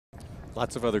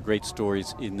Lots of other great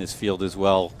stories in this field as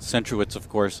well. Centrowitz, of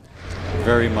course,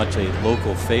 very much a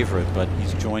local favorite, but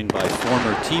he's joined by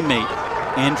former teammate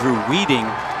Andrew Weeding,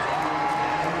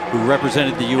 who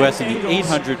represented the U.S. in the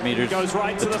 800 meters.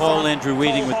 The tall Andrew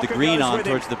Weeding with the green on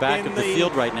towards the back of the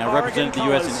field right now represented the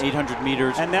U.S. in 800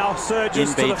 meters in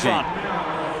Beijing.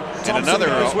 And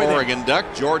another Oregon Duck,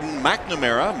 Jordan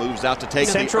McNamara, moves out to take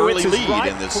the early lead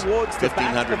in this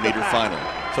 1500-meter final.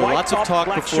 So lots of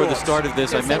talk before the start of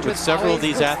this. I met with several of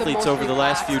these athletes over the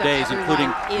last few days,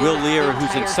 including Will Lear,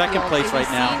 who's in second place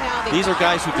right now. These are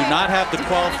guys who do not have the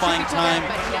qualifying time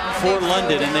for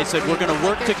London, and they said, we're going to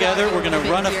work together, we're going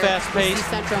to run a fast pace,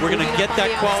 we're going to get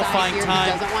that qualifying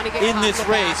time in this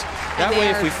race. That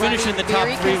way, if we finish in the top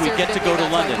 3, we get to go to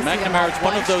London. McNamara is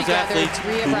one of those athletes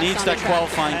who needs that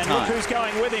qualifying time.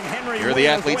 Here are the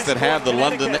athletes that have the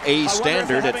London A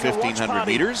standard at 1500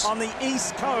 meters.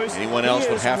 Anyone else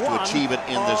would have to achieve it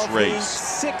in this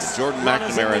race. Jordan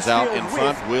McNamara is out in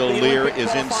front. Will Lear is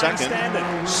in second.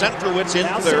 Centrowitz in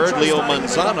third. Leo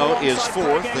Manzano is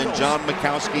fourth. Then John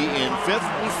Mikowski in fifth.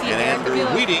 And Andrew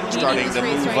Weeding starting to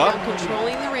move up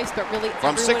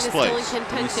from sixth place.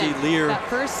 You see Lear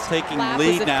taking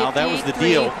lead now. That was the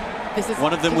deal.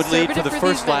 One of them would lead for the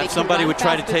first lap. Somebody would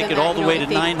try to take it all the way to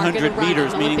 900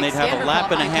 meters, meaning they'd have a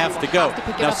lap and a half to go.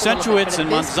 Now, Centrowitz and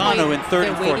Manzano in third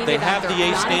and fourth, they have the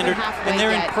A standard, and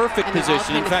they're in perfect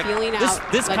position. In fact,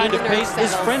 this kind of pace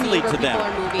is friendly to them.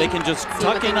 They can just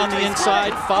tuck in on the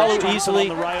inside, follow easily,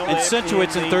 and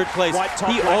Centrowitz in third place,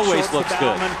 he always looks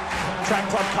good.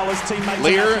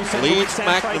 Lear leads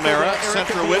McNamara,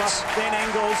 Centrowitz.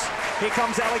 Here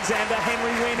comes Alexander,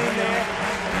 Henry Wynn in there.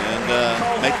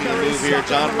 And making a move here,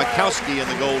 John Mikowski in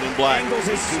the gold and black.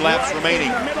 2 laps remaining.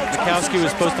 Mikowski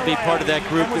was supposed to be part of that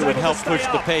group that would help push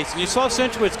the pace. And you saw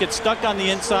Centrowitz get stuck on the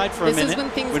inside for a minute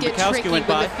when Mikowski went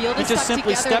by. He just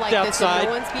simply stepped outside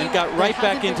and got right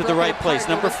back into the right place.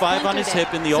 Number 5 on his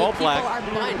hip in the all-black,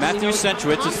 Matthew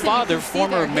Centrowitz, his father,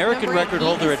 former American record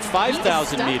holder at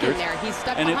 5,000 meters.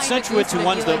 And it's Centrowitz who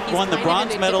won the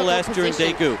bronze medal last year in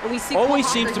Daegu. Always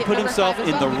seems to put himself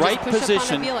in the right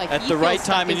position at the right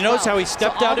time. And you notice how he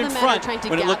stepped out in front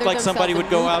when it looked like somebody would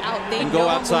go out and go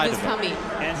outside of him.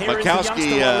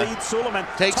 Mikowski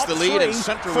takes the lead, and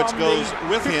Centrowitz goes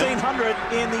with him.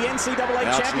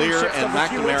 Now it's Lear and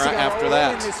McNamara after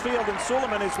that.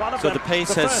 So the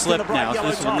pace has slipped now. So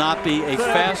this will not be a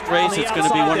fast race. It's going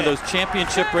to be one of those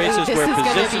championship races where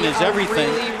position is everything.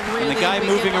 And the guy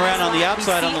moving around on the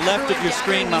outside on the left of your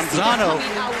screen, Manzano,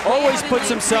 always puts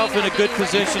himself in a good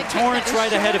position. Torrance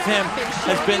right ahead of him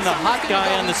has been the hot guy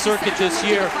on the circuit this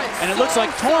year. And it looks like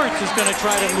Torrance is going to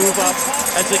try to move up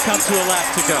as they come to a lap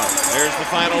to go. There's the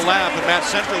final lap, and Matt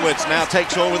Centrowitz now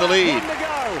takes over the lead.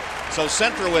 So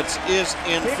Centrowitz is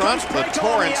in front with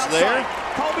Torrance there.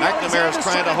 McNamara's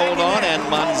trying to hold on, and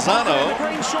Manzano.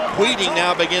 Weeding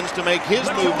now begins to make his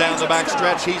move down the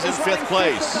backstretch. He's in 5th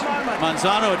place.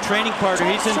 Manzano, a training partner,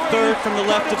 he's in third from the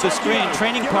left of the screen.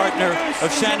 Training partner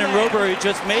of Shannon Roberry, who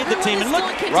just made the team. And look,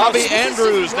 Robbie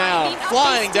Andrews now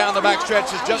flying down the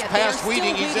backstretch, is just past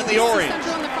Weeding. He's in the orange.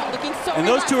 And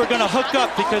those two are going to hook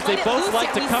up because they both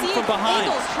like to come from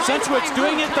behind. Centrowitz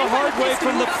doing it the hard way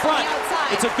from the front.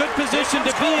 It's a good position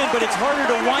to be in, but it's harder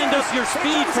to wind up your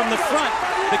speed from the front.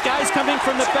 The guys coming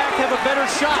from the back have a better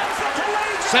shot.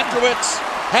 Centrowitz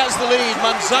has the lead.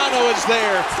 Manzano is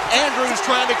there. Andrews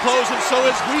trying to close, and so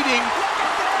is Weeding.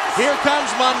 Here comes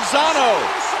Manzano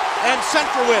and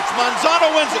Centrowitz.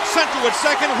 Manzano wins it. Centrowitz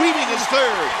second. Weeding is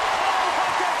third.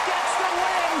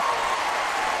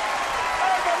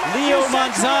 Leo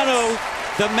Manzano,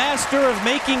 the master of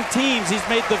making teams. He's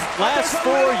made the last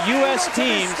 4 U.S.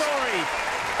 teams.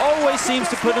 Always seems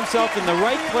to put himself in the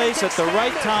right place at the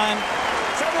right time.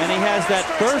 And he has that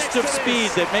burst of speed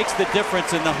that makes the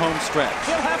difference in the home stretch.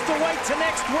 He'll have to wait till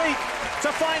next week to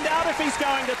find out if he's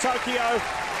going to Tokyo.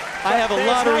 I have a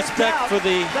lot of respect for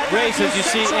the race. As you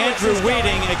see, Andrew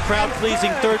Weeding, a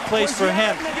crowd-pleasing 3rd place for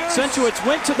him. Centrowitz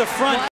went to the front.